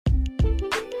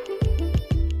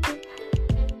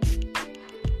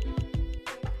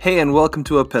Hey, and welcome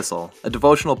to Epistle, a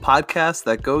devotional podcast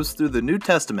that goes through the New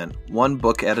Testament one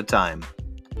book at a time.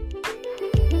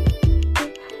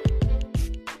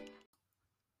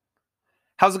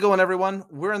 How's it going, everyone?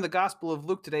 We're in the Gospel of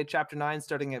Luke today, chapter 9,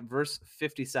 starting at verse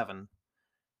 57.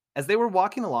 As they were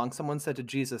walking along, someone said to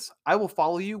Jesus, "I will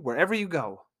follow you wherever you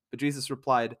go." But Jesus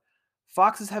replied,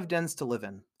 "Foxes have dens to live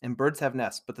in, and birds have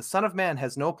nests, but the Son of Man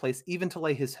has no place even to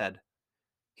lay his head."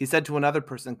 He said to another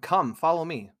person, "Come, follow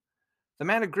me." The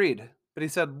man agreed, but he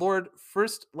said, "Lord,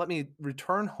 first let me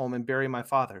return home and bury my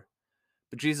father."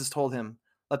 But Jesus told him,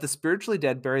 "Let the spiritually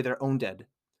dead bury their own dead.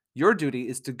 Your duty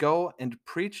is to go and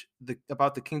preach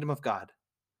about the kingdom of God."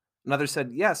 Another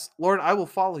said, "Yes, Lord, I will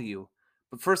follow you,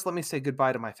 but first let me say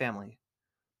goodbye to my family."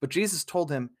 But Jesus told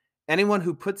him, "Anyone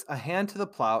who puts a hand to the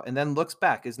plow and then looks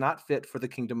back is not fit for the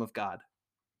kingdom of God."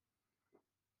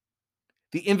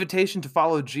 The invitation to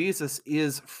follow Jesus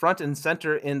is front and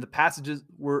center in the passages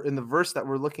we're in the verse that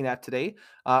we're looking at today.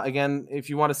 Again, if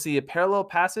you want to see a parallel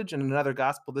passage in another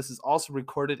gospel, this is also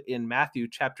recorded in Matthew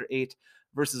chapter 8,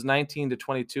 verses 19 to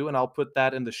 22, and I'll put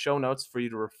that in the show notes for you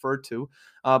to refer to.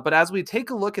 But as we take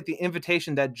a look at the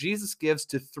invitation that Jesus gives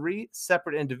to three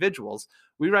separate individuals,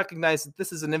 we recognize that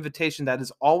this is an invitation that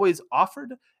is always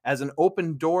offered as an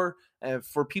open door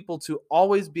for people to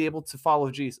always be able to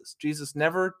follow Jesus. Jesus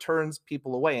never turns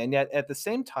people away. And yet, at the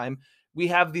same time, we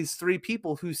have these three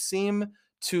people who seem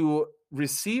to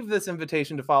receive this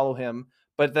invitation to follow him,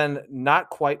 but then not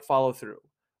quite follow through.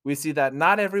 We see that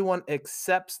not everyone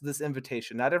accepts this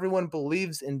invitation, not everyone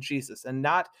believes in Jesus, and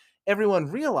not everyone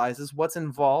realizes what's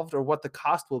involved or what the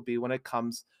cost will be when it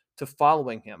comes to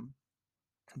following him.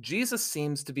 Jesus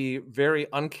seems to be very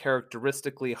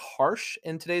uncharacteristically harsh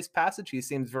in today's passage. He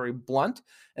seems very blunt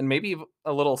and maybe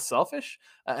a little selfish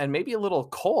and maybe a little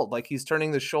cold, like he's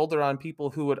turning the shoulder on people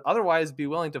who would otherwise be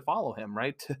willing to follow him,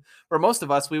 right? For most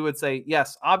of us, we would say,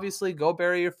 yes, obviously, go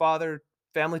bury your father.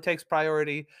 Family takes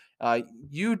priority.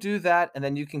 You do that, and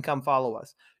then you can come follow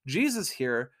us. Jesus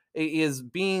here is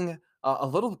being a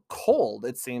little cold,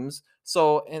 it seems.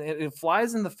 So, and it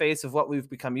flies in the face of what we've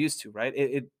become used to, right?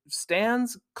 It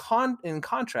stands in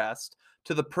contrast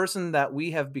to the person that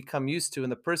we have become used to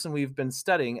and the person we've been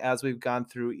studying as we've gone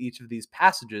through each of these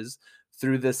passages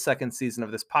through this second season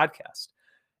of this podcast.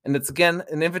 And it's again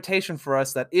an invitation for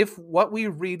us that if what we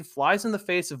read flies in the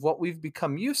face of what we've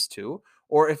become used to,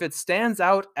 or if it stands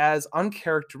out as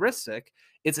uncharacteristic,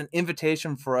 it's an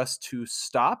invitation for us to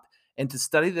stop and to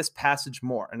study this passage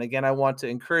more. And again, I want to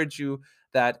encourage you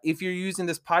that if you're using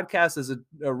this podcast as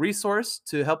a resource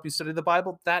to help you study the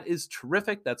Bible, that is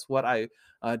terrific. That's what I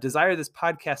desire this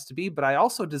podcast to be. But I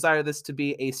also desire this to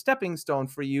be a stepping stone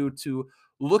for you to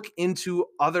look into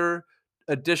other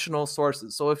additional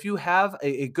sources. So if you have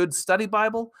a good study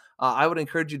Bible, I would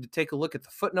encourage you to take a look at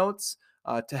the footnotes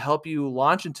to help you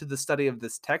launch into the study of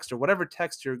this text or whatever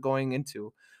text you're going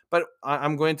into. But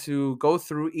I'm going to go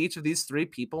through each of these three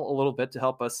people a little bit to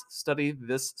help us study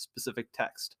this specific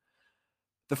text.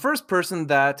 The first person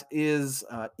that is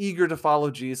eager to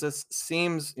follow Jesus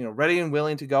seems, ready and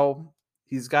willing to go.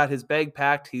 He's got his bag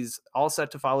packed. He's all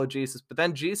set to follow Jesus. But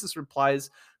then Jesus replies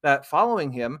that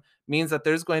following him means that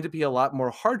there's going to be a lot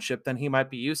more hardship than he might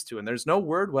be used to. And there's no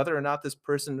word whether or not this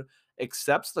person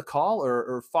accepts the call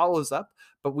or follows up.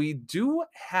 But we do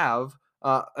have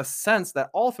a sense that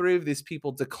all three of these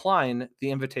people decline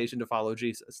the invitation to follow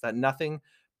Jesus, that nothing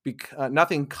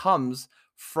comes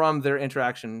from their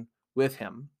interaction with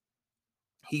him.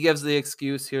 He gives the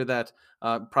excuse here that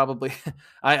probably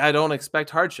I don't expect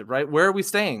hardship, right? Where are we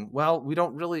staying? Well, we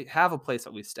don't really have a place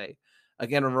that we stay.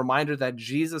 Again, a reminder that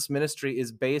Jesus' ministry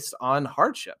is based on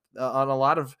hardship, on a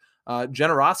lot of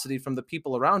generosity from the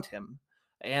people around him.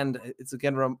 And it's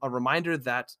again a reminder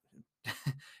that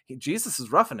Jesus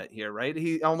is roughing it here, right?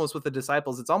 He almost with the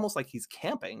disciples, it's almost like he's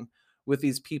camping with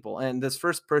these people. And this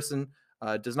first person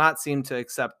does not seem to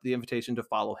accept the invitation to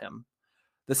follow him.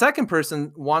 The second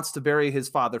person wants to bury his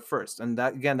father first. And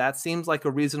that seems like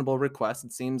a reasonable request.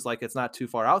 It seems like it's not too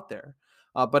far out there.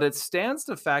 But it stands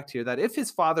to fact here that if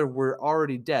his father were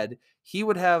already dead, he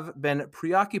would have been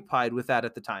preoccupied with that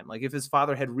at the time. Like if his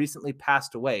father had recently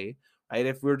passed away, right?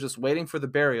 If we are just waiting for the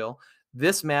burial,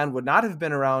 this man would not have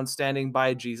been around standing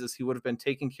by Jesus. He would have been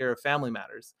taking care of family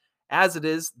matters. As it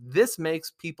is, this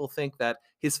makes people think that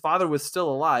his father was still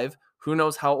alive. Who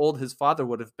knows how old his father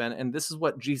would have been? And this is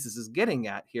what Jesus is getting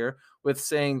at here with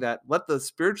saying that let the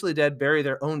spiritually dead bury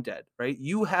their own dead, right?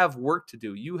 You have work to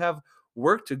do. You have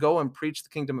work to go and preach the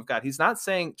kingdom of God. He's not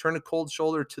saying turn a cold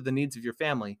shoulder to the needs of your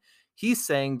family. He's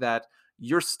saying that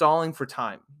you're stalling for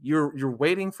time. You're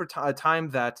waiting for a time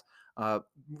that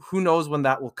who knows when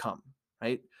that will come,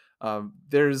 right?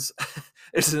 There's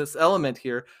there's this element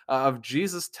here of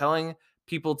Jesus telling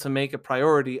people to make a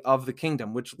priority of the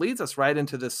kingdom, which leads us right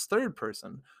into this third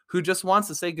person who just wants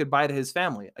to say goodbye to his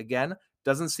family. Again,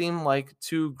 doesn't seem like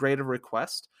too great a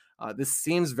request. This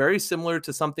seems very similar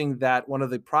to something that one of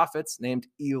the prophets named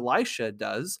Elisha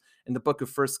does in the book of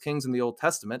First Kings in the Old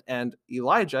Testament. And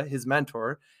Elijah, his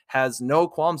mentor, has no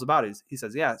qualms about it. He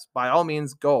says, yes, by all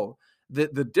means, go. The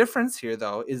difference here,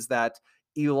 though, is that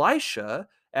Elisha,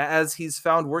 as he's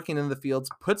found working in the fields,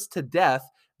 puts to death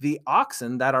the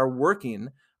oxen that are working,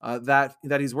 that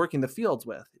he's working the fields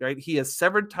with, right? He has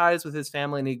severed ties with his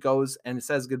family, and he goes and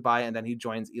says goodbye, and then he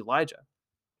joins Elijah.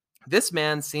 This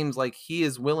man seems like he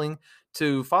is willing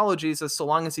to follow Jesus so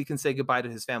long as he can say goodbye to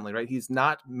his family, right? He's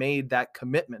not made that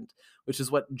commitment, which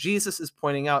is what Jesus is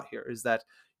pointing out here, is that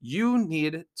you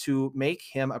need to make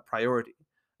him a priority.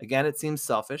 Again, it seems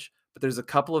selfish, but there's a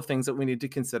couple of things that we need to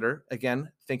consider.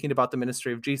 Again, thinking about the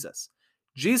ministry of Jesus.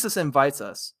 Jesus invites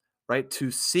us, right, to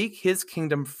seek his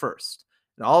kingdom first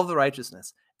and all of the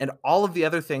righteousness, and all of the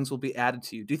other things will be added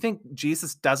to you. Do you think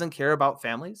Jesus doesn't care about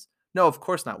families? No, of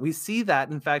course not. We see that,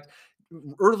 in fact,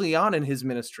 early on in his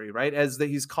ministry, right? As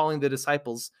he's calling the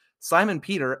disciples, Simon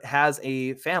Peter has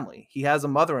a family. He has a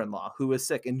mother-in-law who is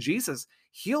sick, and Jesus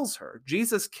heals her.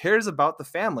 Jesus cares about the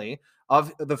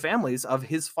families of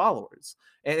his followers.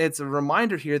 And it's a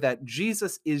reminder here that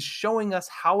Jesus is showing us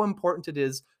how important it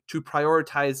is to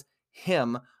prioritize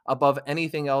him above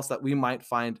anything else that we might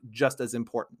find just as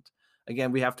important.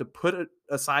 Again, we have to put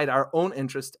aside our own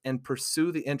interest and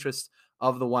pursue the interest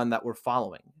of the one that we're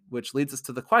following, which leads us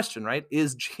to the question, right?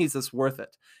 Is Jesus worth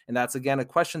it? And that's, again, a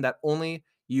question that only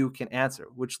you can answer,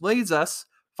 which leads us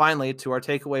finally to our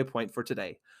takeaway point for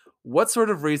today. What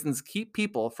sort of reasons keep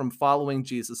people from following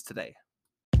Jesus today?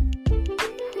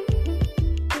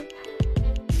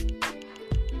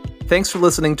 Thanks for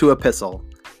listening to Epistle.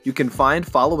 You can find,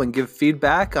 follow, and give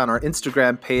feedback on our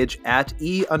Instagram page at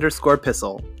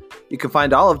 @e_pistle. You can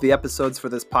find all of the episodes for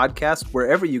this podcast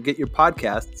wherever you get your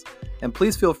podcasts, and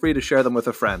please feel free to share them with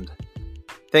a friend.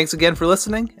 Thanks again for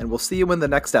listening, and we'll see you in the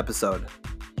next episode.